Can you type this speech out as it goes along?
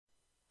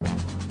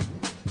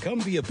Come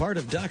be a part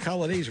of Doc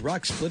Holliday's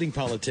Rock Splitting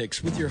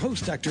Politics with your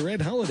host, Dr.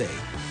 Ed Holliday.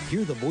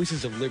 Hear the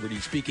voices of liberty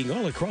speaking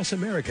all across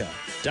America.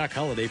 Doc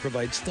Holliday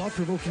provides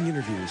thought-provoking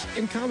interviews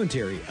and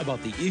commentary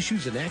about the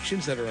issues and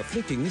actions that are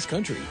afflicting this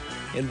country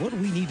and what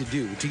we need to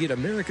do to get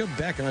America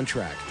back on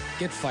track.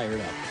 Get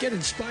fired up, get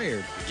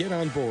inspired, get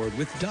on board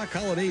with Doc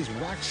Holliday's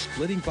Rock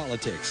Splitting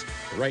Politics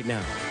right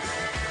now.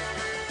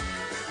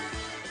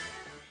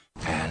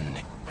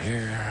 And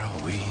here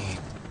we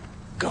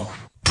go.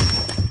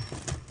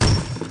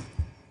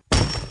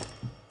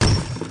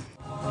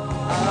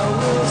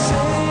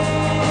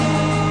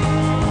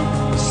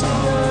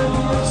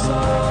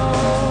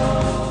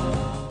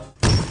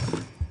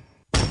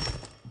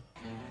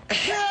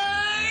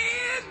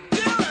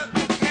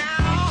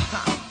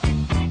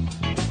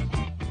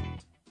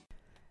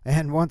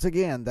 And once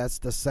again, that's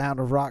the sound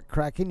of rock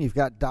cracking. You've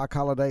got Doc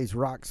Holliday's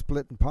Rock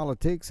Splitting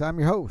Politics. I'm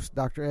your host,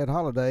 Dr. Ed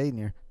Holliday, and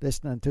you're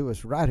listening to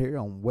us right here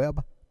on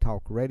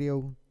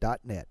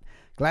webtalkradio.net.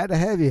 Glad to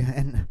have you.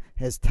 And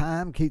as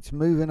time keeps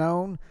moving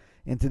on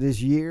into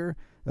this year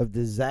of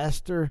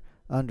disaster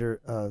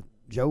under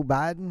Joe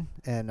Biden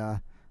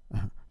and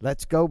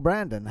let's go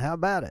Brandon, how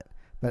about it?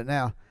 But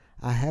now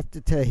I have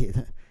to tell you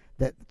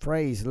that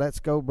phrase, let's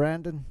go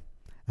Brandon,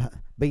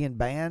 being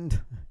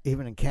banned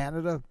even in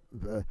Canada,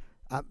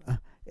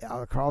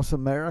 across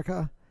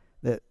America,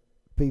 that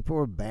people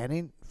are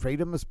banning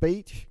freedom of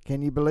speech.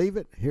 Can you believe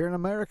it? Here in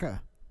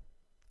America,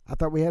 I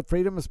thought we had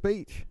freedom of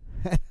speech.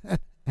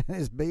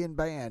 It's being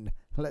banned.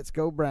 Let's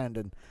go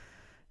Brandon.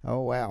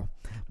 Oh wow.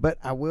 But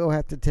I will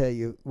have to tell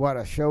you what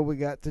a show we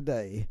got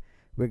today.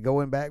 We're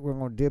going back, we're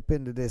going to dip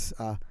into this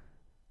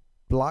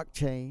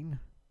blockchain,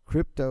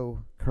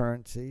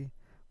 cryptocurrency.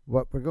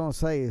 What we're going to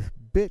say is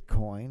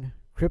Bitcoin,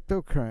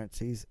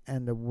 cryptocurrencies,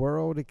 and the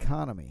world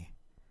economy.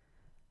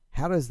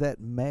 How does that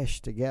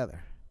mesh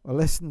together? Well,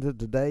 listen to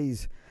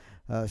today's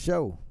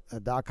show,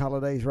 Doc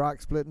Holliday's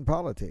Rock Splitting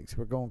Politics.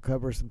 We're going to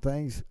cover some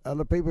things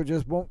other people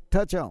just won't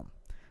touch on.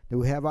 Do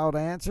we have all the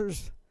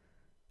answers?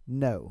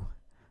 No.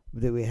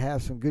 Do we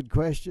have some good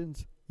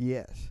questions?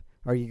 Yes.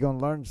 Are you going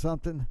to learn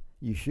something?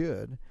 You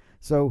should.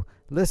 So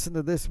listen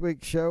to this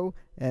week's show,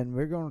 and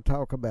we're going to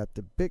talk about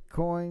the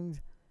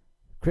Bitcoins,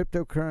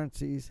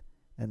 cryptocurrencies,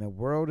 and the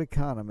world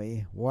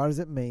economy. What does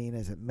it mean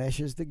as it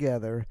meshes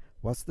together?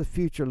 What's the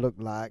future look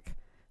like?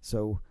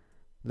 So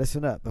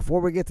listen up.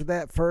 Before we get to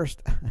that,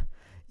 first,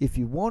 if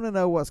you want to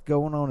know what's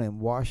going on in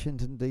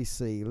Washington,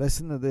 D.C.,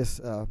 listen to this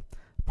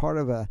part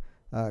of a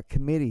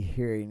committee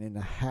hearing in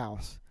the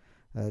House.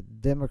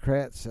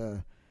 Democrats,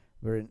 of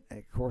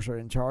course, are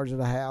in charge of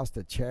the House.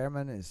 The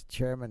chairman is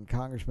Chairman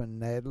Congressman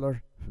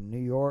Nadler from New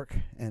York,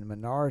 and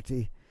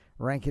minority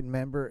ranking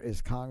member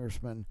is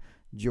Congressman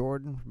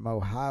Jordan from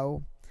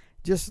Ohio.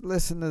 Just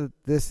listen to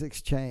this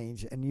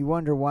exchange, and you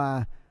wonder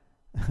why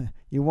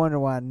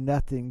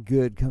nothing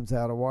good comes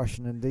out of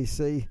Washington,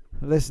 D.C.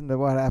 Listen to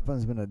what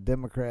happens when the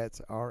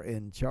Democrats are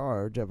in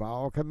charge of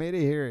all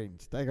committee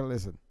hearings. Take a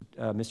listen.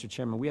 Mr.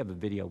 Chairman, we have a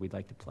video we'd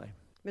like to play.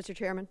 Mr.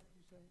 Chairman.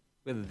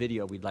 We have a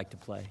video we'd like to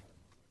play.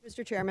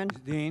 Mr. Chairman.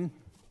 Ms. Dean,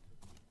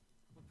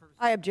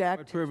 I object.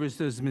 what purpose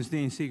does Ms.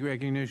 Dean seek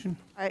recognition?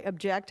 I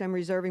object. I'm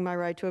reserving my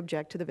right to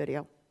object to the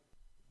video.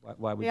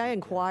 Why would May I you-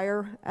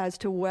 inquire as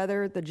to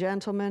whether the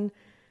gentleman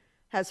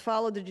has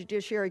followed the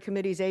Judiciary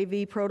Committee's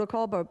AV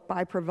protocol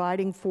by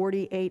providing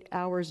 48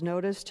 hours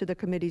notice to the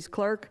committee's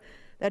clerk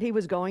that he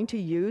was going to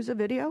use a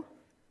video?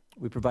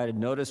 We provided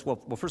notice. Well,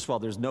 first of all,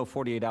 there's no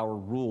 48-hour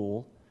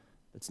rule.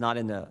 It's not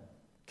in the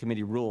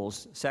committee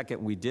rules.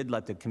 Second, we did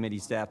let the committee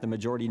staff, the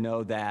majority,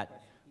 know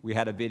that we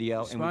had a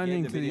video, and we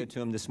gave the video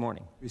to him this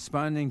morning.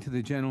 Responding to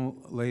the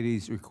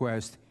gentlelady's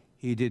request,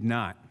 he did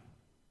not.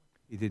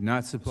 He did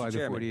not supply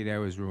the 48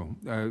 hours rule.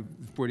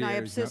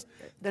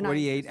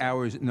 48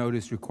 hours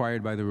notice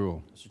required by the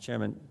rule. Mr.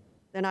 Chairman.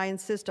 Then I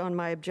insist on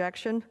my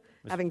objection.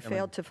 Having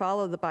failed to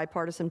follow the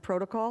bipartisan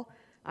protocol,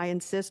 I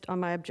insist on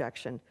my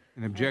objection.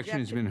 An objection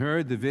has been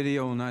heard. The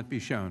video will not be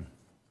shown.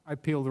 I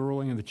appeal the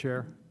ruling of the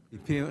chair.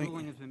 The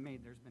ruling has been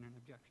made. There's been an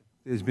objection.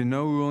 There's been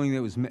no ruling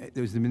that was made.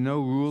 There's been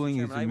no ruling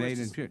that's been made.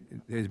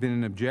 There's been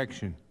an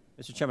objection.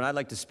 Mr. Chairman, I'd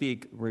like to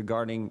speak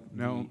regarding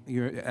No,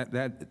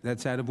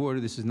 that's out of order.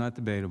 This is not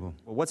debatable.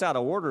 Well, what's out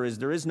of order is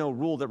there is no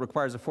rule that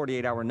requires a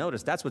 48-hour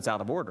notice. That's what's out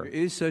of order. There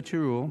is such a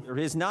rule. There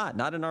is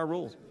not in our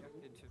rules.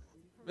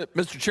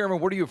 Mr. Chairman,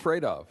 what are you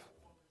afraid of?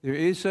 There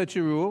is such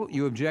a rule.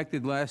 You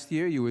objected last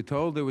year. You were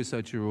told there was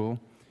such a rule.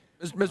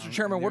 Mr.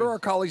 Chairman, what are our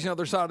colleagues on the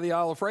other side of the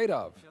aisle afraid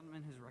of?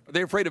 Are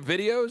they afraid of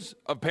videos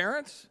of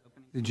parents?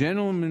 The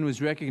gentleman was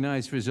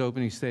recognized for his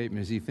opening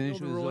statement. Is he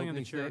finished with his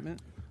opening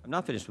statement? I'm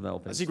not finished with my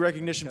opening. I seek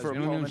recognition for a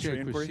Gentleman parliamentary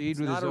should inquiry. proceed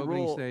with his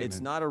opening statement. It's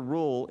not a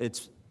rule.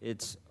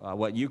 It's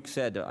what you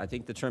said. I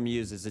think the term you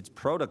used is it's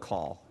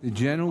protocol. The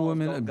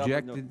gentlewoman Rules don't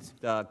govern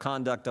objected. the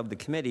conduct of the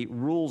committee.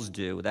 Rules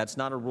do. That's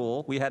not a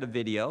rule. We had a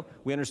video.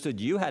 We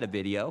understood you had a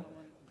video.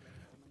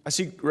 I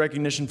seek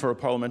recognition for a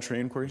parliamentary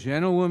inquiry.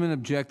 Gentlewoman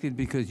objected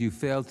because you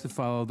failed to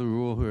follow the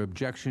rule. Her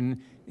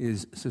objection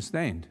is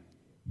sustained.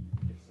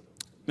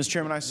 Mr.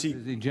 Chairman, I seek.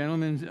 Does the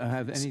gentleman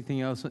have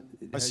anything else?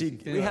 I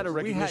seek We had a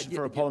recognition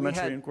for a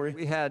parliamentary inquiry.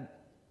 We had,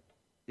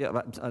 yeah,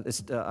 but,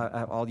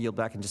 I'll yield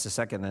back in just a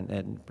second,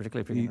 and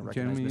particularly if you're going to recognize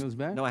gentleman Mr. yields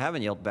back? No, I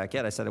haven't yielded back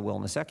yet. I said I will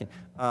in a second.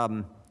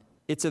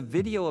 It's a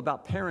video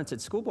about parents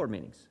at school board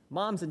meetings,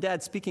 moms and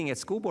dads speaking at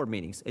school board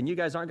meetings, and you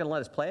guys aren't going to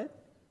let us play it?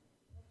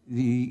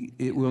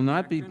 It will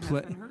not be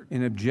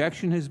an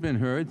objection has been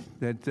heard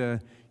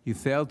that you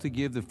failed to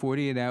give the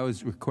 48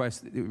 hours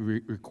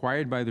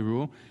required by the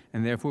rule,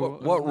 and therefore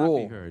What will rule?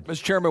 not be heard.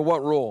 Mr. Chairman,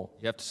 what rule?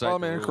 You have to cite the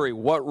Parliamentary rule. inquiry,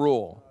 what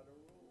rule?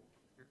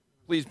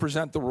 Please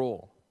present the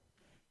rule.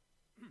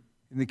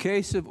 In the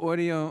case of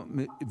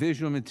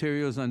audio-visual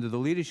materials under the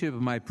leadership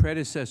of my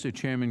predecessor,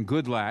 Chairman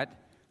Goodlatte,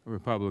 a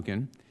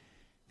Republican,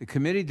 the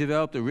committee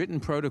developed a written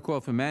protocol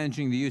for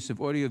managing the use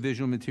of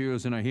audio-visual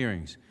materials in our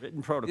hearings.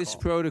 Written protocol. This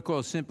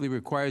protocol simply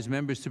requires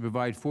members to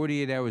provide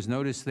 48 hours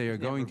notice they are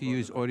going to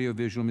use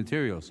audio-visual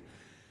materials.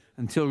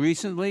 Until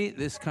recently,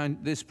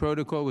 this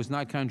protocol was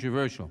not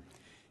controversial.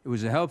 It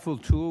was a helpful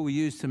tool we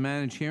used to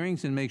manage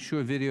hearings and make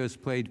sure videos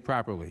played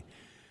properly.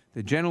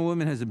 The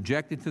gentlewoman has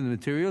objected to the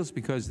materials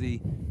because the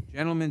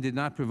gentleman did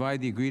not provide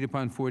the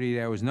agreed-upon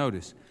 48 hours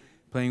notice.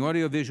 Playing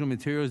audiovisual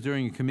materials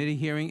during a committee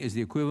hearing is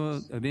the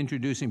equivalent of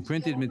introducing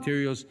printed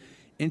materials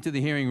into the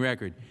hearing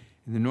record.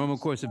 In the normal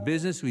course of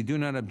business, we do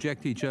not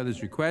object to each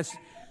other's requests,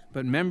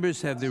 but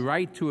members have the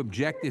right to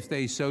object if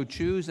they so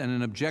choose, and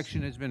an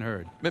objection has been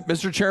heard.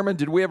 Mr. Chairman,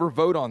 did we ever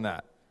vote on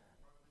that?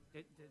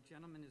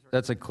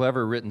 That's a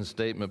clever written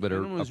statement, but a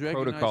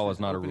protocol is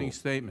not a rule.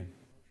 Statement.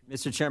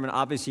 Mr. Chairman,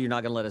 obviously you're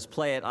not going to let us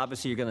play it.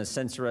 Obviously you're going to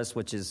censor us,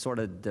 which is sort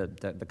of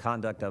the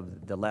conduct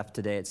of the left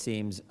today, it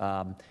seems,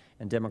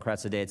 and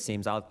Democrats today, it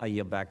seems. I'll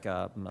yield back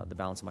the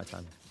balance of my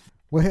time.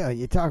 Well,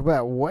 you talk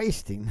about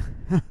wasting,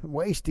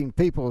 wasting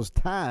people's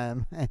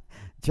time.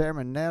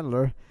 Chairman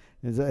Nadler,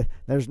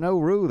 there's no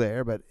rule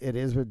there, but it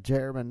is with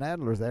Chairman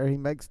Nadler there. He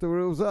makes the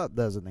rules up,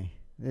 doesn't he?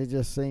 It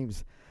just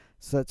seems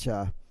such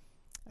a,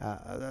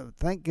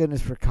 thank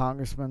goodness for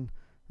Congressman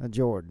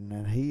Jordan,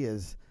 and he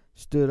has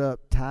stood up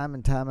time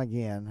and time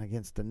again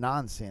against the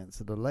nonsense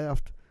of the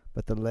left,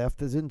 but the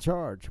left is in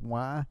charge.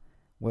 Why?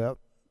 Well,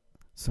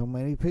 so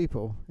many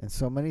people in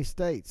so many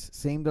states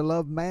seem to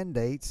love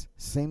mandates,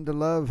 seem to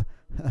love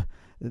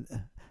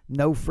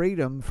no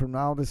freedom from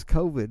all this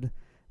COVID.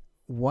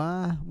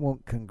 Why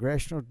won't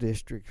congressional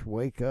districts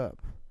wake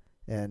up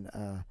and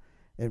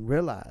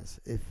realize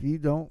if you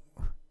don't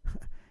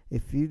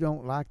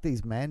like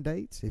these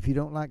mandates, if you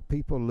don't like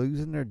people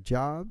losing their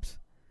jobs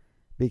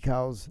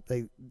because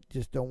they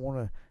just don't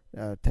want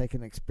to take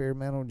an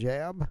experimental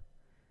jab,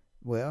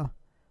 well,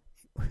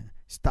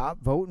 stop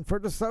voting for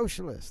the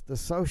socialists. The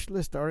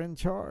socialists are in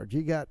charge.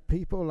 You got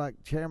people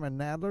like Chairman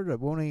Nadler that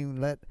won't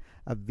even let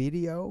a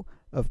video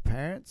of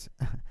parents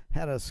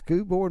at a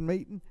school board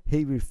meeting.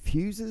 He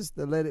refuses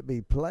to let it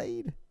be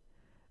played.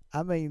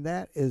 I mean,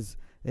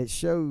 it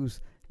shows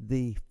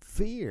the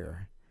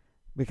fear,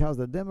 because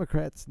the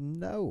Democrats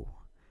know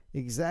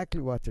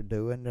exactly what they're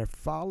doing. They're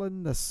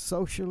following the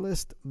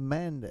socialist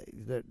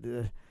mandate.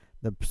 The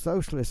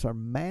socialists are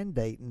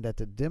mandating that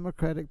the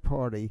Democratic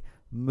Party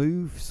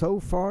move so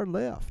far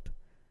left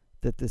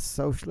that the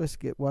socialists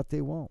get what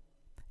they want.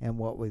 And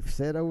what we've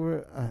said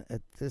over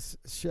at this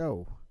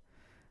show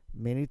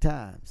many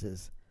times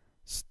is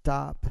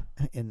stop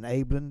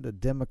enabling the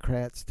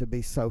Democrats to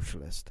be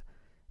socialist.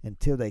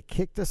 Until they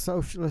kick the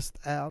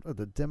socialists out of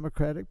the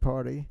Democratic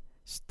Party,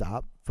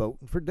 stop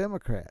voting for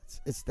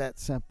Democrats. It's that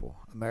simple.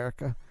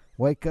 America,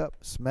 wake up,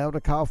 smell the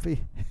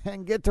coffee,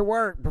 and get to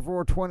work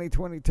before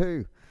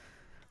 2022.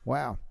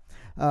 Wow.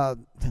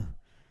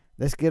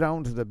 Let's get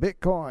on to the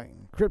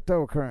Bitcoin,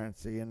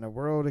 cryptocurrency, and the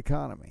world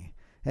economy.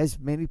 As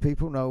many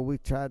people know, we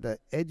try to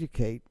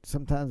educate,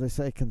 sometimes they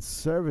say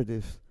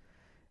conservatives,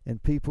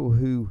 and people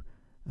who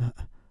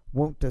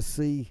want to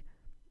see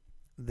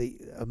the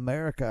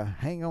America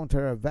hang on to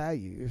our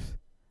values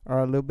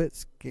are a little bit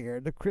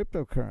scared of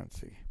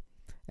cryptocurrency,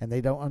 and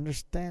they don't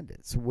understand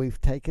it. So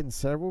we've taken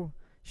several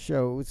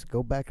shows,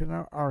 go back in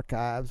our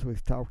archives,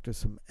 we've talked to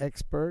some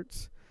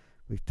experts,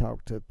 we've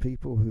talked to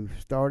people who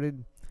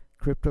started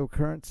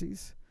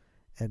cryptocurrencies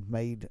and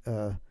made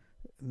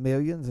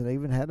millions and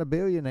even had a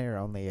billionaire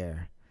on the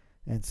air.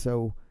 And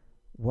so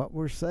what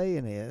we're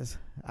saying is,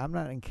 I'm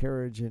not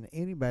encouraging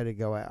anybody to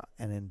go out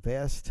and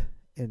invest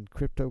in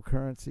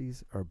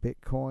cryptocurrencies or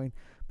Bitcoin,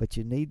 but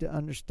you need to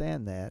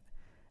understand that,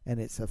 and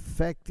it's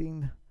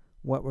affecting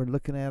what we're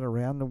looking at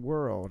around the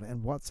world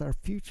and what's our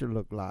future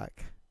look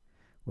like.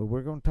 Well,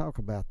 we're going to talk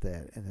about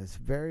that, and it's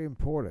very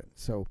important.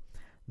 So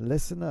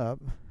listen up,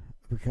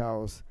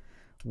 because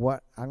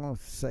what I'm going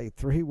to say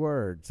 3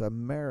 words: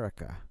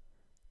 America,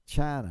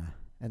 China,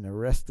 and the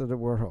rest of the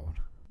world.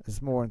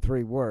 It's more than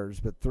 3 words,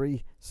 but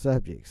 3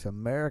 subjects: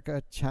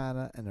 America,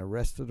 China, and the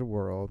rest of the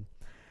world.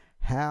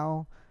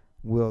 How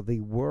will the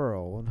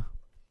world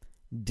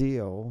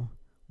deal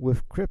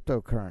with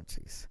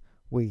cryptocurrencies?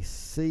 We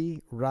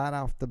see right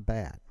off the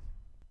bat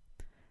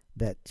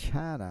that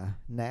China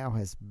now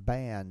has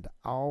banned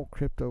all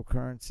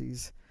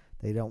cryptocurrencies.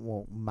 They don't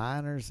want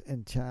miners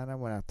in China.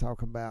 When I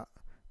talk about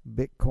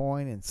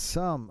Bitcoin and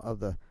some of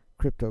the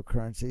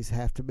cryptocurrencies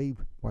have to be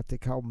what they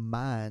call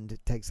mined.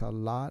 It takes a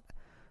lot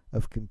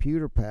of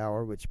computer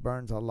power, which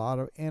burns a lot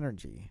of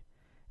energy.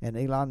 And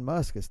Elon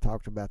Musk has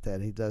talked about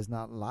that. He does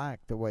not like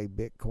the way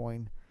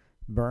Bitcoin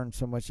burns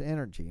so much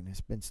energy, and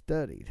it's been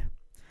studied.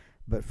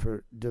 But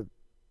to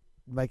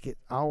make it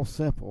all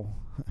simple,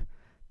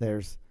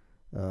 there's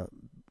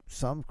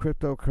some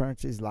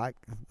cryptocurrencies like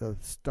the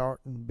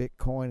starting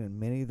Bitcoin and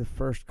many of the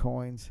first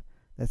coins,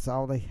 that's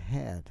all they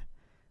had,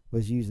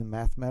 was using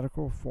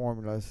mathematical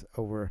formulas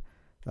over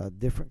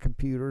different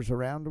computers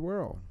around the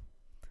world.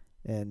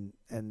 And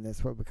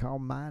that's what we call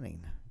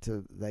mining.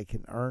 So they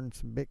can earn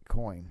some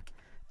Bitcoin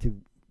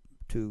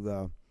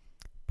to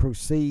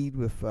proceed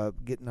with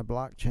getting a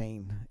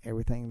blockchain,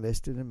 everything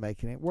listed and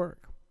making it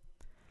work.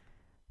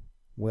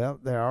 Well,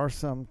 there are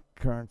some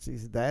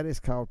currencies that is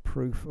called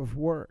proof of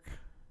work.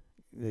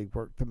 They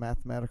work the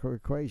mathematical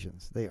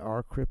equations. They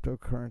are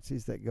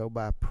cryptocurrencies that go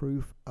by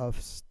proof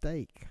of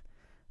stake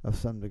of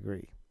some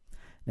degree.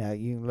 Now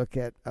you can look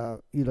at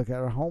our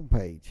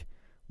homepage.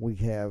 We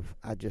have,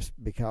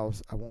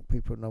 because I want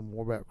people to know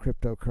more about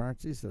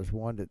cryptocurrencies, there's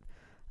one that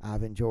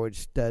I've enjoyed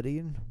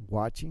studying,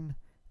 watching,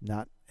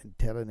 not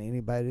telling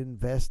anybody to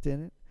invest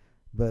in it,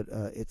 but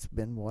it's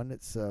been one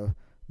that's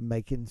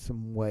making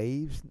some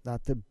waves,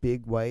 not the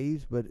big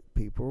waves, but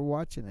people are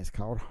watching. It's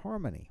called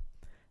Harmony.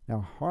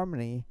 Now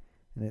Harmony,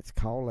 and its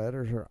call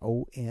letters are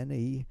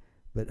ONE,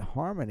 but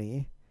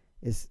Harmony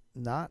is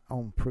not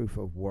on proof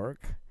of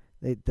work.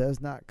 It does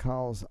not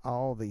cause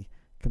all the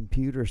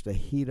computers to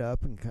heat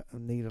up and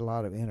need a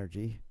lot of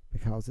energy,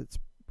 because it's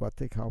what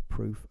they call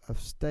proof of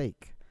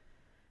stake.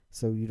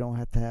 So you don't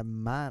have to have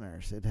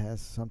miners. It has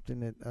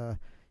something that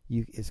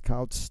it's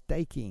called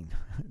staking,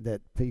 that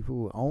people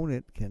who own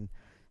it can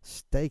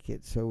stake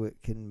it so it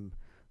can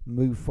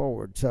move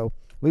forward. So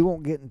we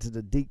won't get into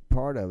the deep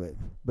part of it,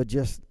 but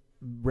just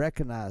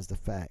recognize the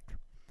fact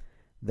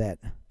that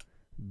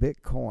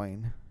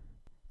Bitcoin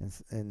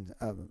and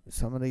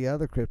some of the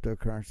other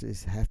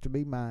cryptocurrencies have to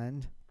be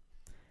mined,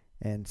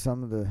 and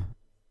some of the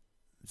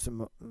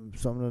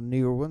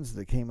newer ones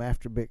that came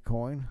after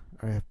Bitcoin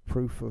have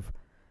proof of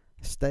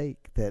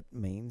stake. That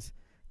means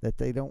that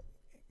they don't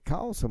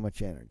cause so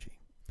much energy.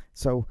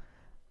 So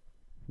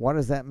what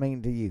does that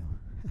mean to you?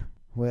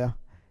 Well,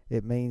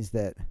 it means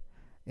that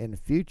in the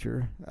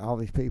future, all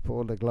these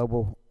people, the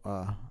global,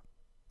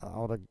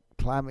 all the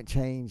climate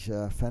change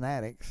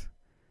fanatics,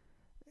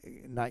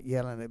 not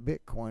yelling at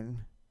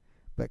Bitcoin,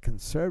 but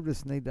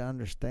conservatives need to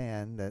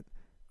understand that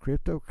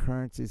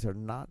cryptocurrencies are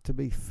not to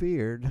be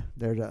feared.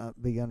 They're to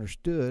be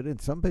understood,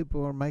 and some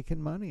people are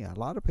making money. A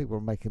lot of people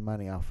are making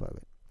money off of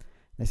it.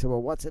 They say,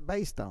 well, what's it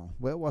based on?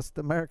 Well, what's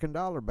the American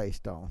dollar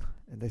based on?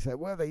 And they say,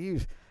 well, they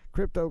use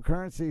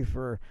cryptocurrency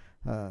for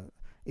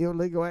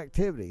illegal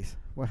activities.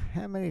 Well,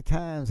 how many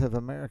times have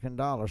American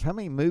dollars, how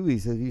many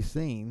movies have you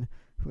seen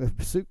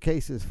with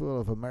suitcases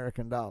full of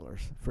American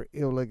dollars for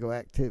illegal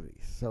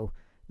activities? So,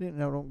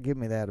 don't give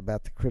me that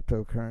about the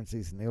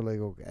cryptocurrencies and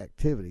illegal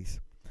activities.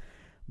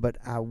 But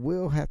I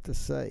will have to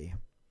say,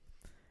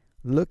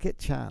 look at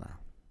China.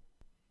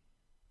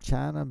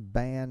 China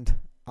banned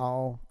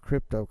all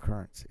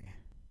cryptocurrency.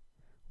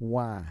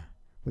 Why?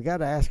 We got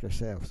to ask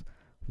ourselves,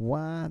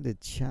 why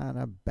did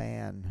China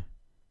ban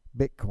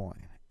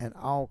Bitcoin and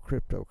all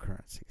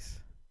cryptocurrencies?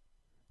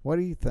 What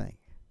do you think?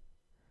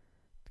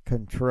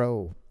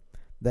 Control.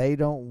 They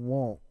don't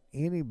want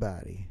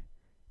anybody,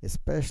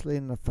 especially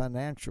in the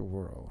financial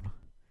world,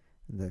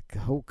 in the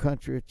whole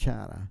country of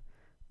China,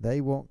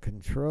 they want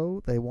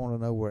control. They want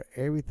to know where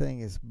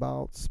everything is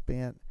bought,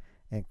 spent,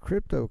 and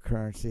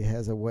cryptocurrency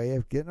has a way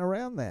of getting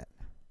around that.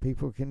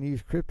 People can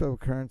use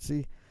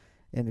cryptocurrency,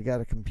 and you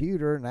got a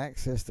computer and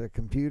access to a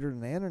computer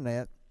and the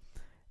internet.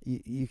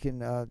 You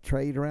can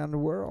trade around the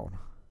world.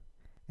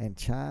 And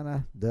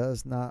China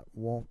does not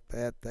want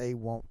that. They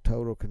want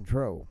total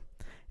control.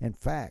 In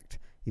fact,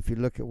 if you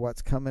look at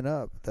what's coming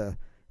up, the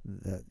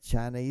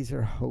Chinese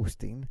are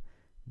hosting,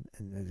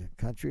 in the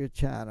country of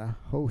China,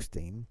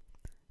 hosting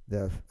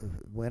the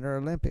Winter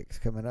Olympics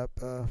coming up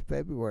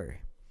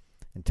February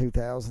in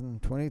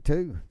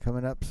 2022,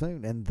 coming up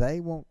soon. And they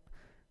want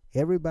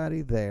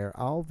everybody there,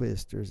 all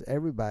visitors,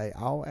 everybody,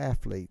 all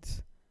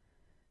athletes,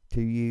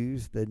 to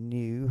use the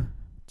new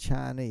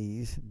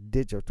Chinese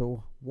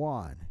digital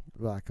yuan.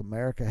 Like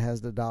America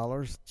has the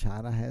dollars,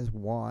 China has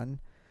yuan,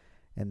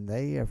 and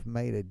they have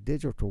made a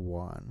digital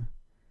yuan.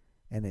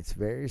 And it's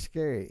very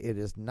scary. It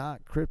is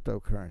not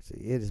cryptocurrency.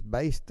 It is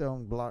based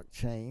on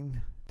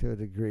blockchain to a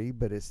degree,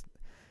 but it's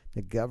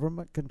the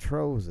government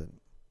controls it.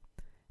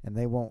 And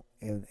they won't,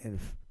 and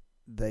if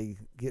they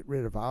get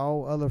rid of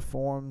all other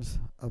forms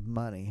of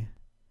money,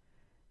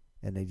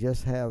 and they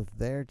just have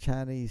their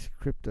Chinese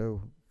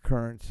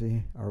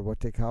cryptocurrency, or what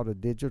they call the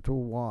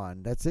digital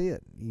yuan. That's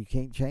it. You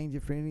can't change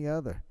it for any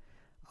other.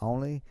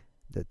 Only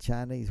the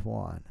Chinese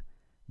yuan.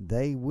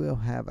 They will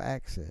have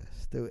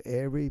access to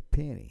every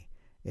penny,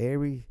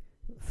 every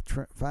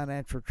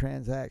financial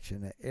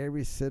transaction that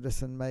every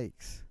citizen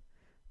makes.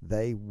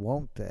 They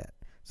want that.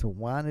 So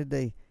why did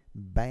they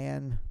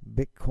ban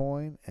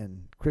Bitcoin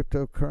and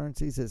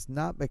cryptocurrencies, it's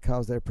not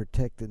because they're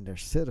protecting their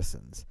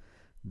citizens.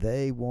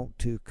 They want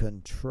to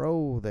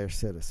control their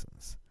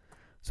citizens.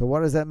 So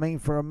what does that mean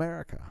for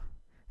America?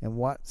 And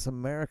what's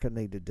America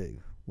need to do?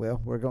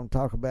 Well, we're going to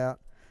talk about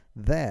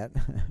that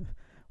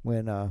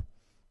when on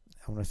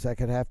the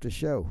second half of the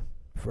show.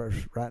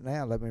 First, right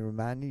now, let me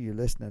remind you, you're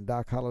listening to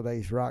Doc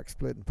Holliday's Rock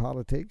Splitting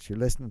Politics. You're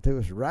listening to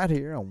us right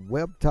here on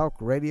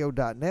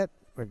webtalkradio.net.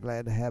 We're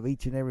glad to have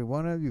each and every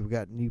one of you. We've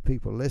got new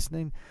people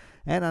listening.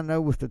 And I know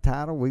with the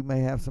title, we may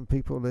have some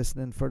people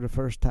listening for the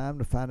first time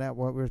to find out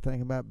what we're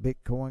thinking about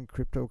Bitcoin,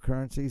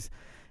 cryptocurrencies.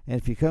 And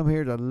if you come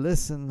here to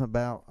listen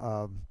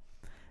about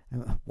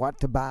what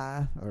to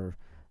buy or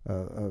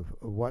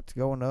what's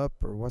going up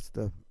or what's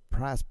the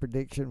price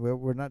prediction, well,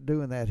 we're not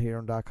doing that here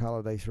on Doc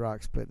Holliday's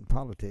Rock Splitting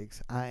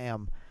Politics. I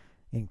am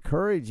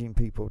encouraging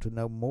people to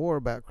know more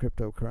about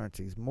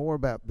cryptocurrencies, more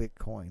about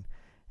Bitcoin,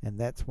 and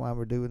that's why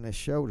we're doing this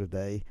show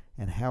today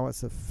and how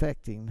it's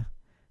affecting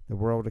the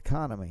world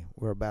economy.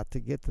 We're about to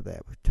get to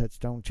that. We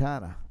touched on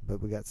China,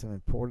 but we got some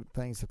important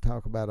things to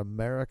talk about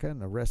America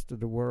and the rest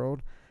of the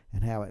world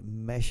and how it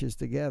meshes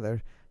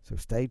together. So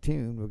stay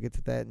tuned. We'll get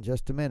to that in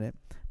just a minute.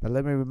 But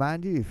let me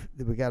remind you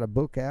that we got a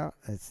book out.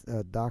 It's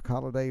Doc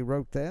Holliday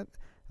wrote that,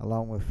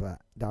 along with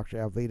Dr.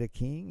 Alveda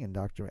King and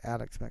Dr.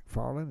 Alex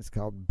McFarland. It's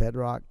called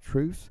Bedrock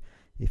Truths.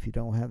 If you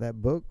don't have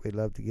that book, we'd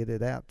love to get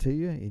it out to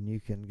you. And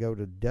you can go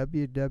to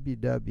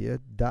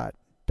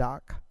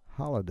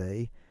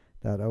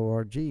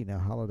www.docholliday.org. Now,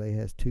 Holliday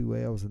has two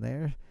L's in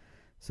there.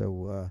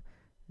 So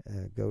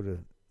go to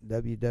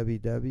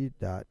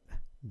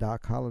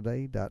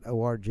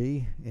www.docholliday.org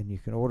and you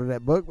can order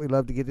that book. We'd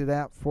love to get it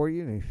out for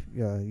you. And if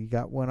you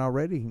got one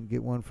already, you can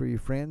get one for your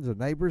friends or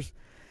neighbors,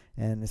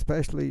 and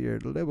especially your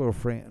liberal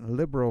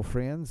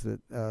friends that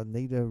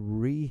need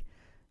to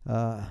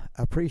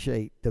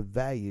appreciate the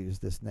values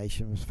this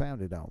nation was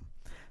founded on.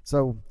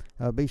 So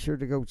be sure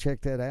to go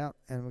check that out.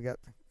 And we got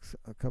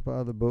a couple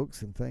other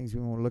books and things we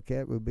want to look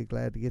at. We'll be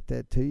glad to get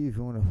that to you if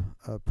you want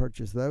to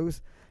purchase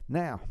those.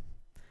 Now,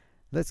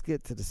 let's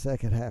get to the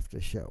second half of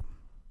the show.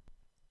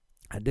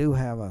 I do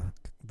have a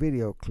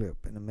video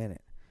clip in a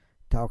minute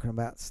talking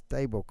about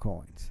stable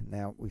coins.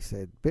 Now, we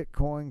said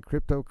Bitcoin,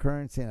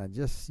 cryptocurrency, and I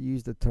just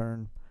used the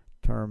term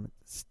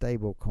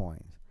stable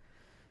coins.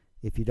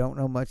 If you don't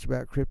know much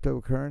about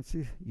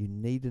cryptocurrency, you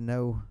need to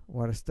know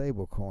what a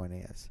stable coin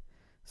is.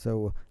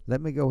 So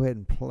let me go ahead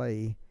and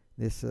play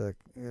this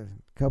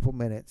couple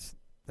minutes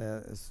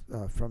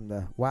from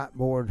the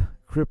Whiteboard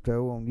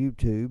Crypto on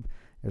YouTube.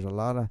 There's a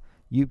lot of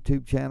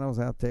YouTube channels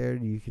out there.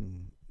 You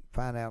can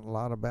find out a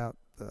lot about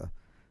the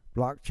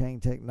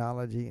blockchain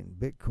technology and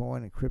Bitcoin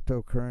and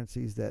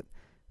cryptocurrencies that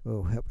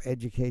will help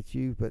educate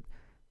you. But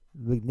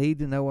we need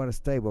to know what a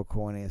stable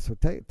coin is. So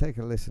take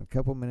a listen. A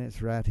couple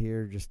minutes right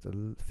here, just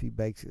a few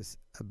basics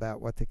about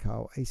what they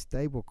call a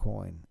stable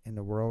coin in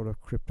the world of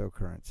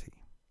cryptocurrency.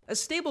 A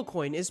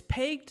stablecoin is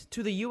pegged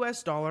to the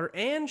US dollar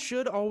and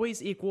should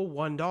always equal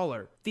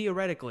 $1,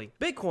 theoretically.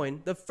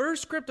 Bitcoin, the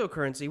first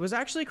cryptocurrency, was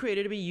actually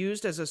created to be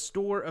used as a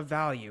store of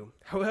value.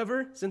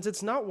 However, since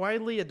it's not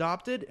widely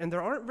adopted and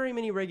there aren't very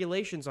many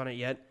regulations on it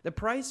yet, the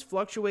price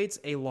fluctuates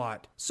a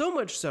lot. So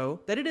much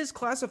so that it is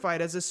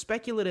classified as a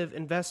speculative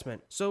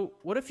investment. So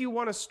what if you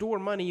want to store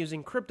money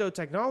using crypto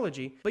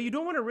technology, but you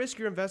don't want to risk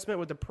your investment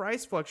with the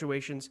price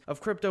fluctuations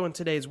of crypto in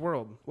today's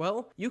world?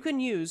 Well, you can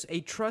use a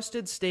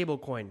trusted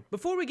stablecoin.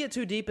 Before we get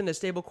too deep into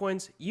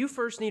stablecoins, you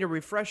first need a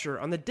refresher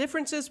on the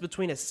differences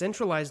between a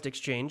centralized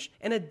exchange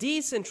and a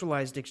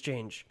decentralized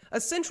exchange.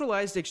 A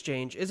centralized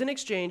exchange is an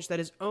exchange that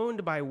is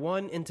owned by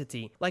one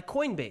entity, like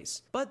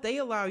Coinbase, but they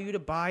allow you to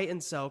buy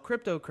and sell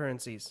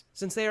cryptocurrencies.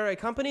 Since they are a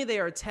company, they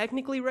are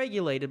technically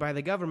regulated by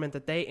the government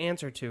that they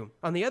answer to.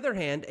 On the other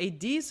hand, a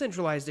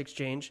decentralized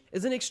exchange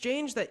is an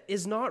exchange that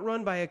is not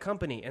run by a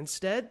company.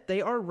 Instead,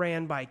 they are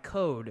ran by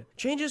code.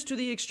 Changes to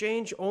the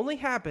exchange only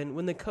happen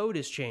when the code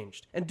is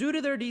changed, and due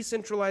to their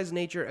decentralized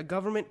nature, a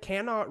government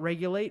cannot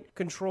regulate,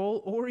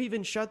 control, or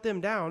even shut them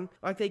down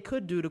like they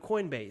could do to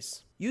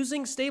Coinbase.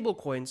 Using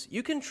stablecoins,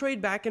 you can trade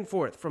back and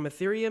forth from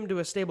Ethereum to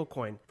a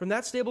stablecoin, from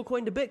that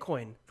stablecoin to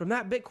Bitcoin, from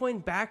that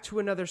Bitcoin back to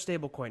another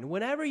stablecoin,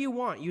 whenever you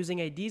want using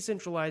a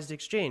decentralized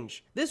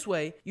exchange. This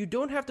way, you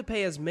don't have to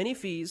pay as many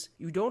fees,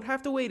 you don't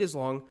have to wait as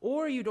long,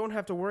 or you don't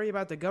have to worry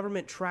about the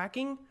government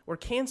tracking or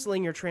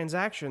canceling your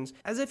transactions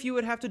as if you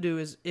would have to do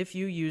as if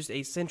you used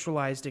a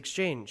centralized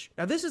exchange.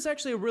 Now, this is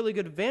actually a really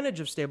good advantage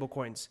of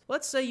stablecoins.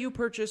 Let's say you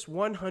purchase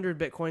 100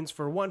 Bitcoins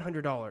for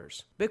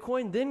 $100.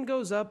 Bitcoin then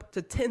goes up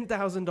to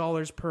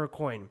 $10,000 per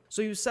coin.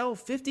 So you sell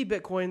 50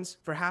 Bitcoins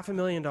for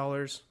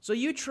 $500,000. So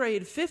you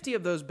trade 50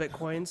 of those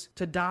Bitcoins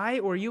to DAI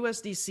or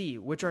USDC,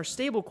 which are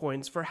stable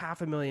coins, for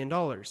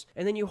 $500,000.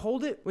 And then you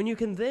hold it when you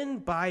can then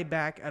buy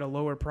back at a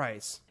lower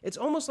price. It's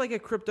almost like a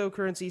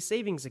cryptocurrency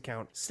savings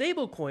account.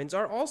 Stable coins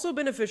are also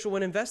beneficial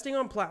when investing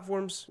on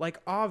platforms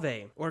like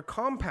Aave or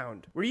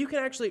Compound, where you can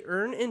actually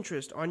earn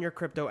interest on your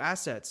crypto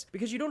assets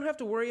because you don't have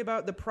to worry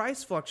about the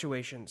price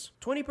fluctuations.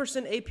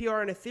 20%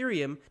 APR in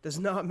Ethereum does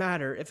not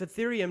matter if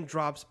Ethereum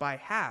drops by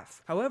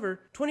half. However,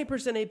 20%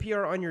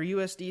 APR on your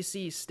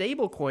USDC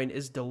stablecoin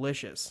is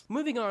delicious.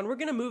 Moving on, we're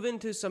going to move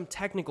into some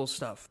technical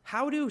stuff.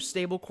 How do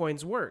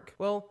stablecoins work?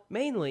 Well,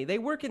 mainly, they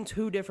work in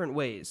two different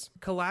ways: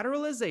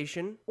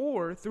 collateralization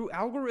or through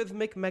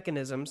algorithmic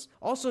mechanisms,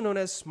 also known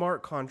as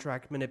smart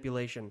contract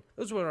manipulation.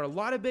 Those are a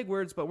lot of big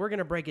words, but we're going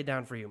to break it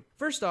down for you.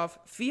 First off,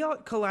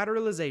 fiat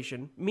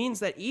collateralization means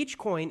that each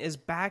coin is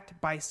backed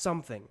by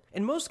something.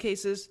 In most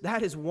cases,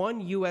 that is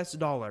 $1 US.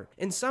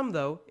 In some,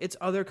 though, it's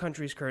other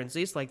countries'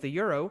 currencies like the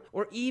euro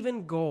or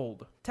even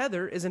gold.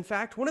 Tether is in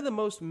fact one of the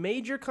most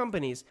major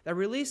companies that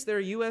released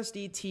their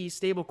USDT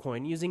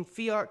stablecoin using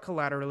fiat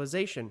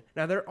collateralization.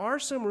 Now, there are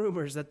some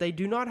rumors that they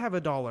do not have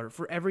 $1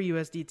 for every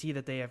USDT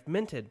that they have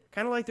minted,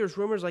 kind of like there's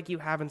rumors like you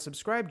haven't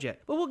subscribed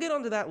yet, but we'll get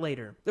onto that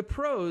later. The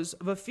pros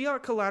of a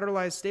fiat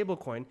collateralized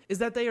stablecoin is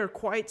that they are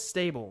quite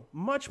stable,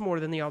 much more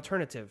than the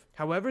alternative.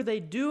 However, they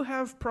do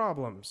have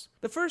problems.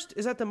 The first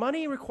is that the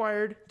money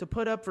required to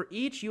put up for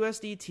each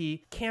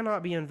USDT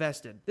cannot be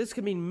invested. This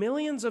could mean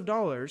millions of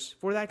dollars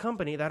for that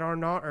company that are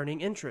not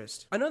earning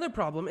interest. Another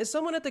problem is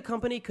someone at the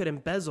company could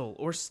embezzle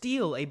or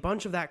steal a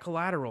bunch of that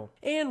collateral.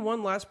 And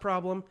one last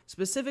problem,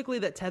 specifically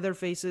that Tether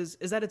faces,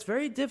 is that it's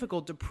very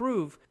difficult to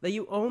prove that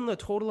you own the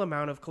total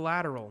amount of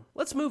collateral.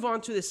 Let's move on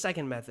to the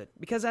second method,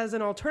 because as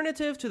an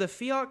alternative to the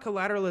fiat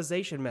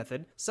collateralization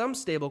method, some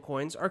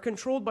stablecoins are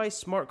controlled by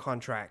smart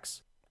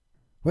contracts.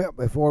 Well,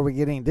 before we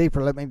get any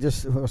deeper,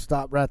 we'll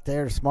stop right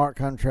there. Smart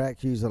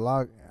contracts use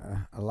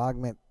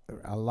logarithmic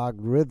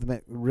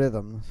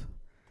rhythms,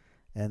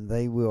 and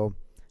they will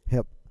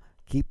help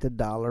keep the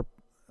dollar,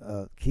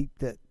 what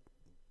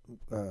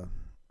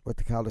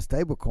they call the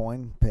stable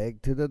coin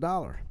pegged to the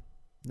dollar.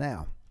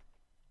 Now,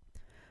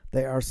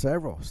 there are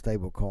several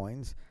stable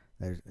coins.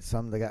 There's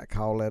some that got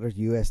call letters.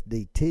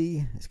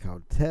 USDT, it's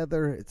called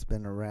Tether. It's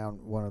been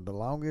around one of the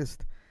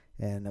longest.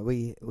 And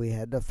we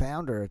had the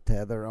founder of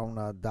Tether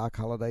on Doc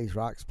Holliday's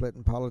Rock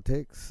Splitting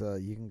Politics.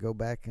 You can go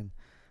back and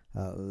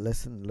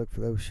listen, look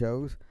for those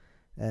shows.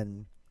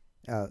 And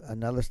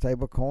another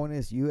stable coin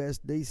is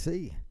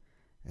USDC.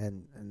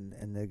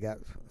 And they got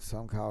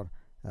some called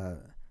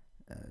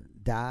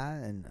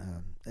DAI, and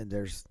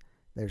there's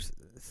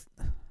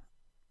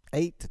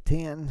 8 to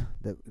 10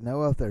 that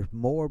know of. There's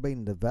more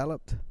being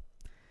developed,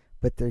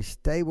 but they're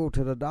stable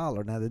to the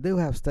dollar. Now, they do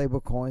have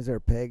stable coins that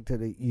are pegged to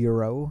the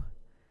euro,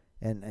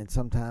 and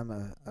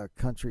sometimes a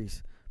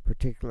country's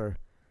particular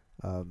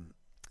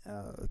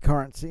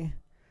currency,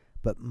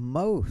 but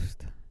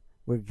most,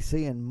 we're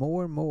seeing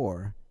more and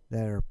more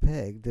that are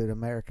pegged to the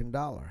American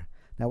dollar.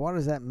 Now, what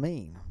does that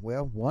mean?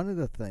 Well, one of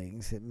the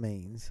things it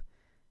means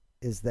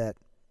is that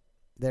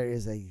there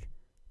is a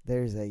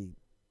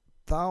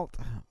thought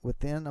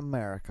within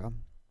America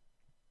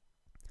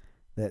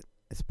that,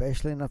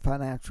 especially in the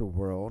financial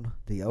world,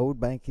 the old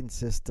banking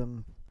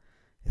system,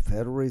 the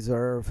Federal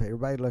Reserve,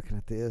 everybody looking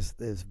at this,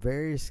 it's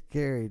very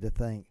scary to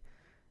think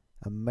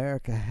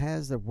America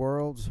has the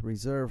world's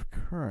reserve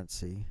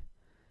currency,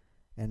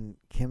 and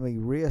can we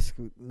risk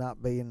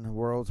not being the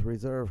world's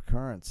reserve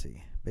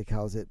currency?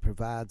 Because it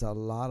provides a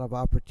lot of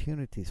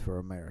opportunities for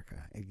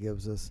America. It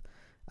gives us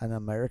an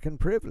American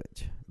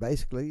privilege.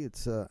 Basically,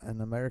 it's an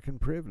American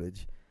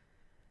privilege.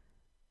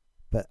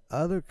 But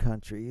other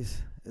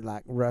countries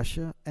like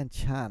Russia and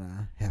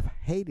China have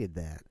hated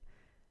that.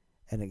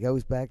 And it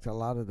goes back to a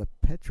lot of the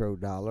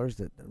petrodollars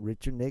that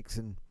Richard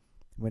Nixon,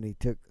 when he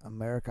took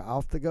America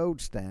off the gold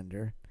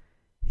standard,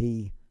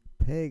 he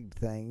pegged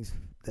things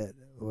that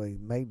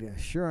made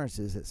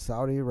assurances that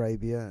Saudi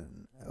Arabia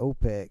and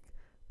OPEC,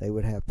 they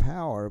would have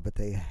power, but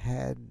they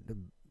had to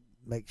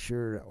make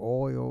sure that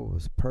oil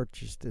was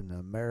purchased in the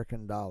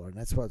American dollar. And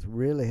that's what's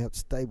really helped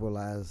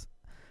stabilize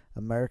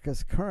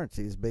America's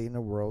currency, as being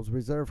the world's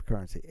reserve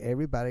currency.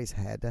 Everybody's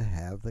had to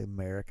have the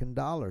American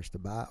dollars to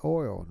buy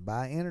oil and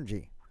buy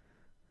energy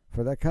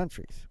for their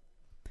countries.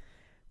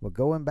 Well,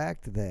 going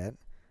back to that,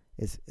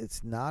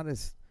 it's not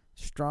as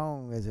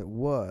strong as it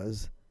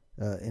was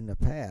in the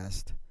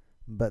past,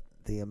 but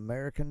the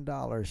American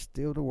dollar is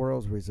still the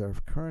world's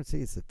reserve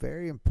currency. It's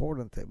very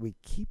important that we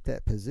keep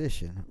that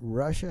position.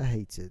 Russia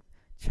hates it.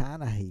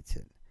 China hates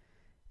it.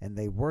 And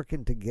they're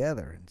working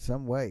together in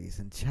some ways.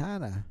 And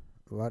China,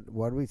 what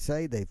do we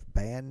say? They've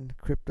banned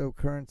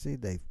cryptocurrency.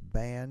 They've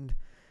banned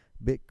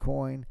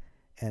Bitcoin.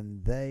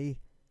 And they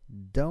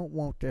don't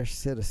want their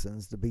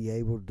citizens to be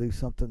able to do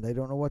something they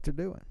don't know what they're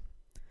doing.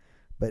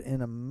 But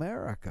in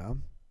America,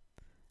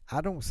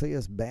 I don't see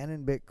us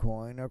banning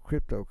Bitcoin or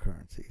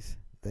cryptocurrencies.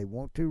 They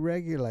want to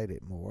regulate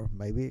it more.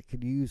 Maybe it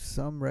could use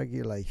some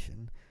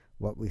regulation.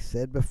 What we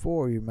said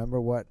before, you remember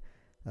what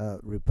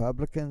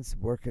Republicans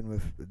working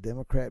with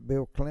Democrat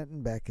Bill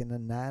Clinton back in the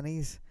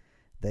 90s,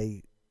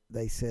 they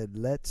said,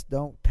 let's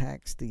don't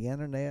tax the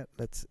internet.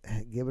 Let's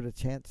give it a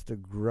chance to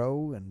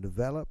grow and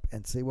develop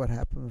and see what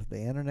happens with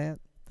the internet.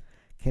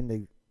 Can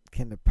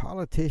the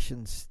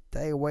politicians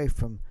stay away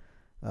from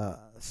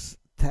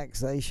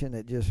taxation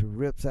that just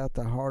rips out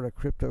the heart of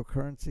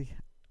cryptocurrency?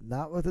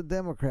 Not with the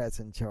Democrats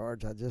in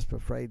charge. I'm just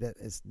afraid that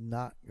it's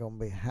not going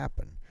to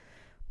happen.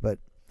 But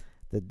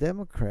the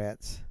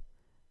Democrats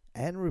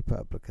and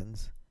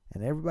Republicans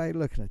And everybody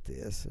looking at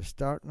this is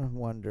starting to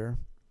wonder,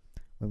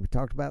 when we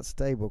talked about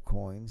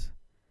stablecoins,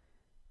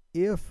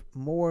 if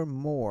more and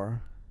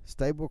more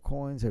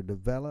stablecoins are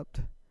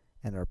developed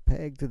and are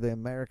pegged to the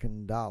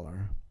American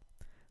dollar,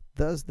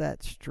 does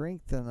that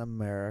strengthen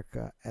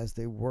America as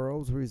the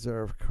world's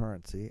reserve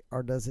currency,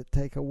 or does it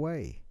take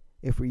away?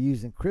 If we're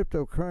using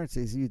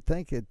cryptocurrencies, you'd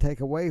think it'd take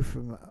away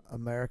from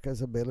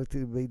America's ability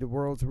to be the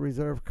world's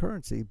reserve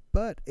currency.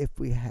 But if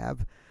we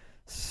have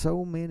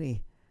so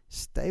many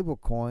stable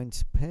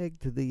coins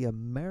pegged to the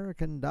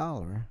American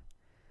dollar,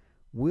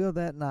 will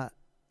that not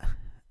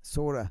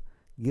sort of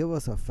give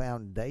us a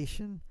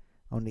foundation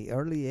on the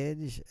early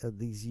edge of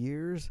these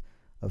years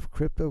of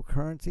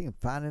cryptocurrency and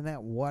finding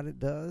out what it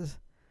does?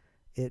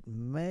 It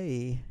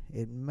may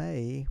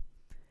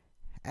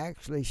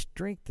actually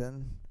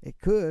strengthen. It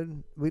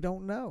could. We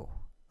don't know.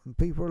 And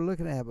people are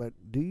looking at it. But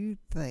do you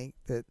think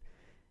that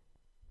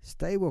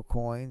stable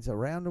coins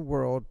around the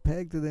world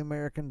pegged to the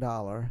American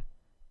dollar,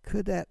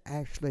 could that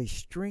actually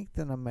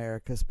strengthen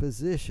America's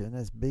position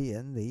as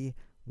being the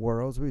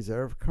world's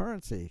reserve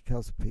currency?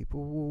 Because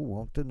people will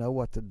want to know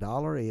what the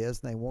dollar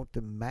is, and they want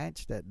to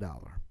match that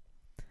dollar.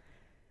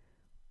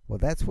 Well,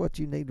 that's what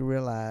you need to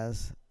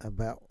realize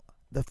about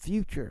the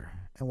future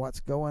and what's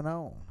going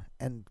on.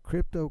 And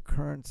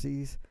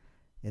cryptocurrencies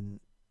and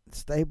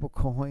stable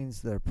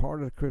coins that are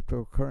part of the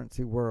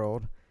cryptocurrency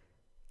world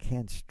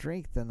can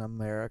strengthen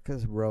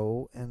America's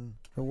role in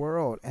the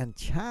world. And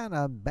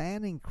China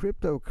banning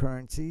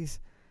cryptocurrencies,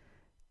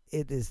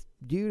 it is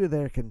due to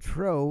their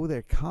control,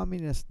 their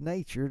communist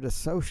nature, the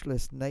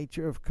socialist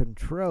nature of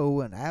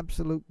control and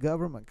absolute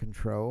government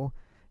control.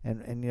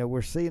 And you know,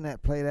 we're seeing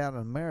that played out in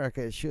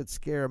America. It should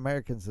scare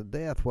Americans to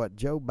death what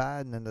Joe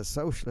Biden and the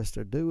socialists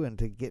are doing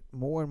to get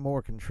more and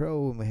more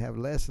control, and we have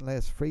less and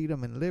less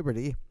freedom and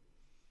liberty.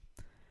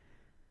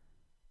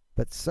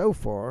 But so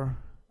far,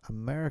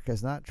 America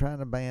is not trying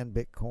to ban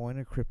Bitcoin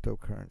or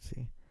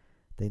cryptocurrency.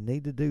 They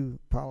need to do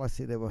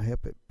policy that will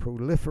help it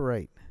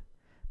proliferate,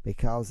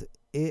 because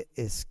it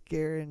is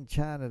scaring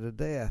China to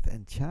death.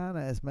 And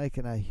China is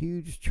making a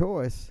huge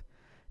choice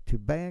to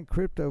ban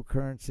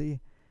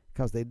cryptocurrency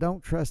because they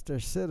don't trust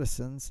their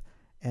citizens,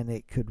 and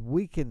it could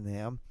weaken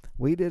them.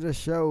 We did a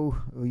show,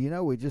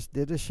 we just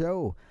did a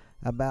show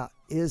about,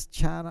 is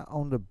China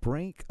on the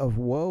brink of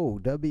woe,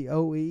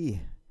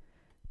 W-O-E,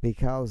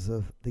 because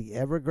of the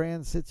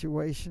Evergrande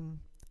situation.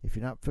 If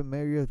you're not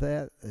familiar with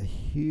that, a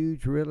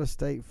huge real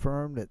estate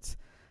firm that's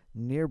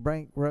near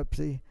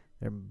bankruptcy,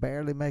 they're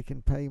barely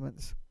making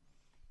payments.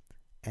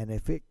 And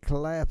if it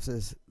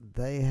collapses,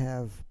 they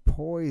have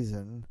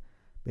poison,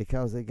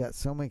 because they got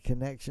so many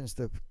connections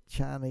to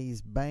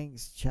Chinese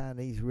banks,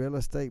 Chinese real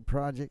estate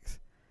projects.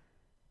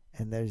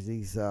 And there's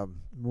these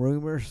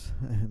rumors,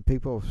 and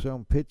people have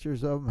shown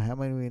pictures of them, how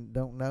many we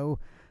don't know,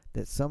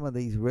 that some of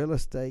these real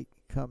estate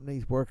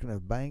companies working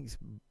with banks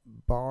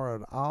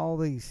borrowed all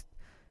these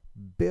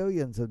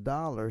billions of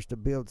dollars to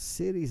build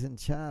cities in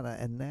China,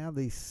 and now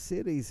these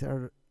cities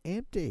are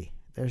empty.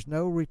 There's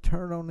no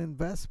return on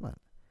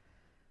investment.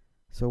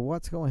 So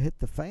what's going to hit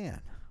the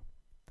fan?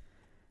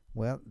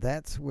 Well,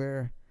 that's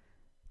where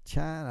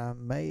China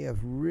may have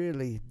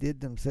really did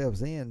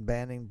themselves in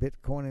banning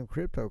Bitcoin and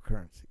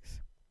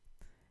cryptocurrencies.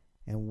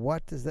 And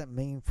what does that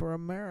mean for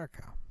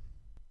America?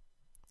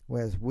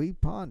 Well, as we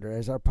ponder,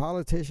 as our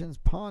politicians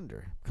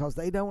ponder, because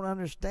they don't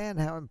understand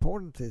how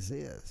important this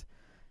is,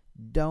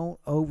 don't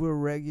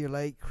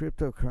over-regulate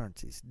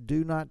cryptocurrencies.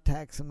 Do not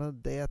tax them to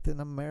death in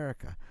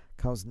America,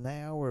 because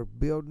now we're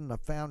building a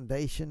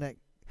foundation that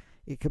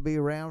it could be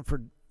around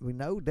for, we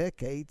know,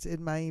 decades. It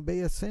may be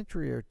a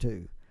century or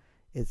two.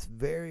 It's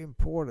very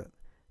important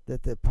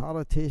that the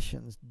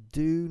politicians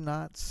do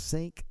not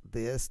sink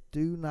this,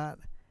 do not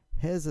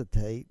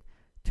hesitate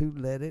to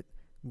let it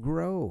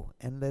grow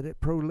and let it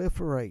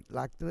proliferate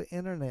like the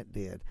internet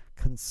did.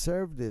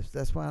 Conservatives,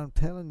 that's why I'm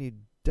telling you,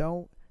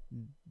 don't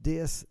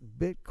diss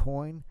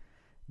Bitcoin.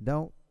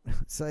 Don't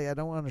say, I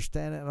don't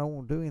understand it, I don't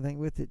want to do anything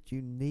with it.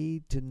 You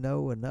need to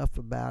know enough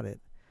about it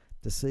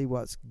to see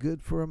what's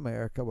good for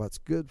America, what's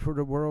good for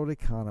the world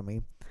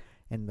economy.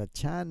 And the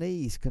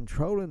Chinese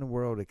controlling the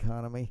world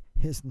economy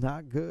is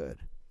not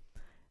good.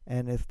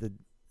 And if the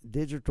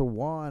digital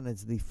yuan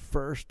is the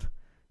first,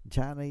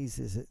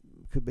 Chinese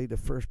could be the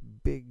first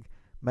big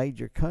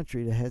major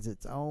country that has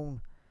its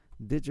own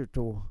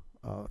digital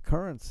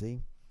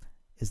currency.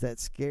 Is that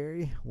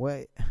scary?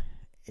 Well,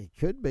 it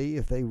could be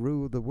if they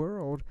rule the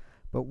world,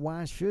 but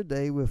why should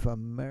they with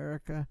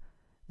America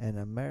and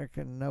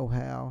American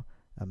know-how,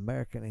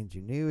 American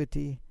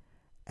ingenuity,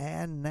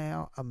 and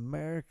now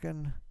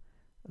American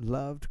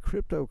loved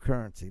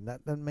cryptocurrency?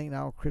 That doesn't mean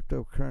all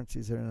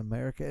cryptocurrencies are in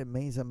America. It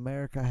means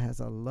America has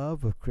a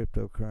love of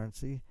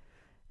cryptocurrency,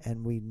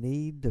 and we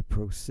need to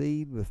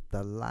proceed with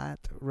the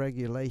light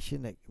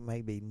regulation that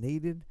may be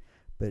needed,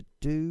 but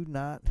do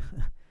not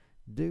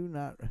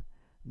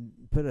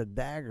put a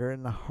dagger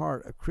in the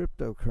heart of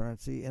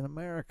cryptocurrency in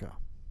America.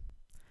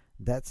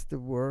 That's the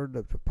word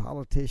that the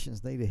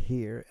politicians need to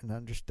hear and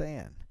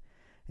understand.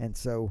 And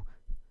so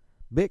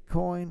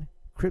Bitcoin,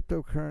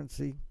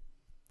 cryptocurrency,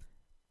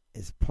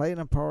 is playing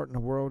a part in the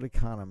world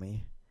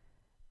economy,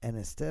 and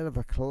instead of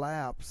a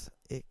collapse,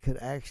 it could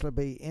actually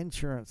be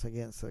insurance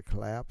against a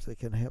collapse. It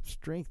can help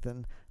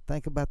strengthen.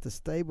 Think about the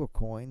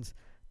stablecoins.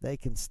 They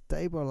can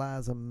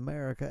stabilize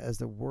America as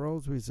the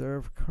world's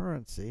reserve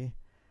currency,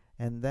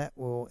 and that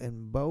will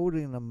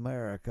embolden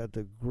America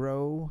to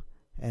grow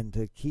and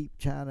to keep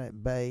China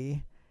at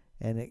bay.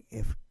 And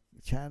if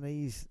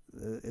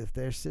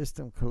their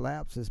system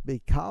collapses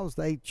because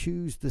they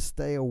choose to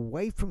stay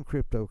away from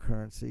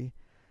cryptocurrency,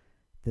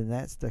 then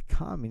that's the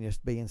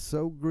communists being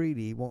so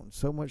greedy, wanting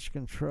so much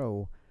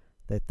control,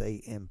 that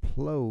they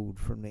implode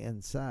from the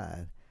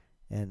inside.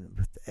 And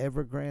with the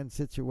Evergrande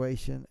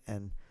situation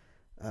and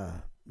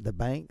the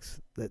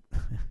banks, that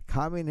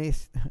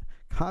communist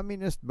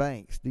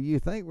banks, do you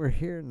think we're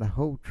hearing the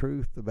whole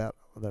truth about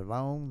their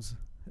loans?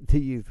 Do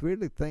you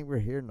really think we're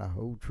hearing the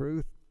whole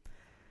truth?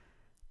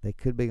 They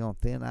could be on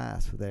thin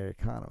ice for their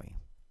economy.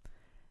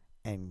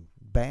 And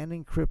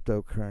banning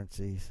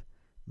cryptocurrencies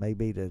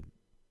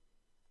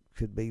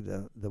could be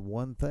the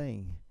one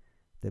thing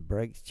that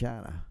breaks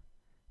China,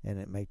 and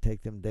it may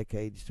take them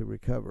decades to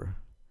recover.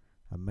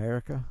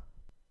 America,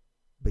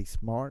 be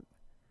smart.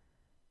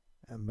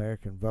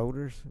 American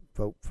voters,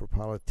 vote for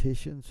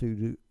politicians who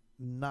do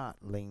not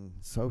lean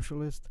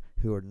socialist,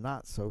 who are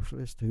not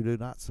socialist, who do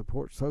not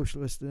support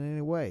socialists in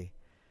any way,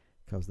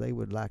 because they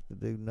would like to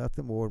do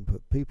nothing more than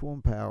put people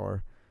in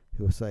power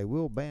who will say,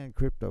 we'll ban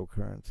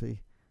cryptocurrency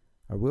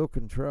or we'll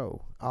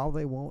control. All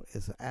they want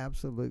is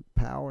absolute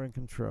power and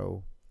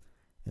control,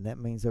 and that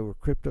means over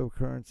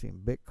cryptocurrency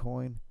and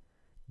Bitcoin.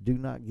 Do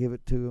not give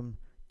it to them.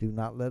 Do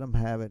not let them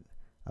have it.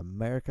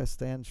 America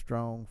stands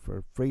strong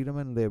for freedom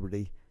and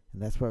liberty,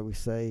 and that's what we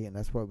say, and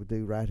that's what we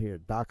do right here.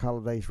 Doc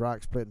Holliday's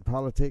Rock Splitting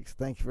Politics.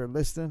 Thank you for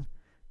listening.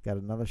 Got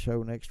another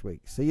show next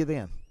week. See you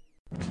then.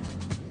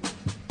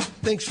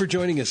 Thanks for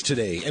joining us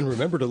today, and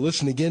remember to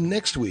listen again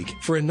next week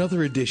for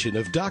another edition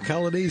of Doc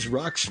Holliday's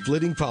Rock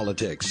Splitting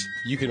Politics.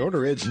 You can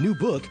order Ed's new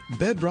book,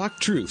 Bedrock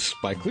Truths,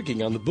 by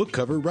clicking on the book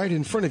cover right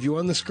in front of you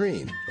on the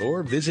screen,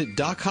 or visit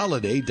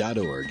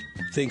docholliday.org.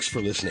 Thanks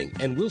for listening,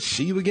 and we'll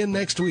see you again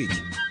next week.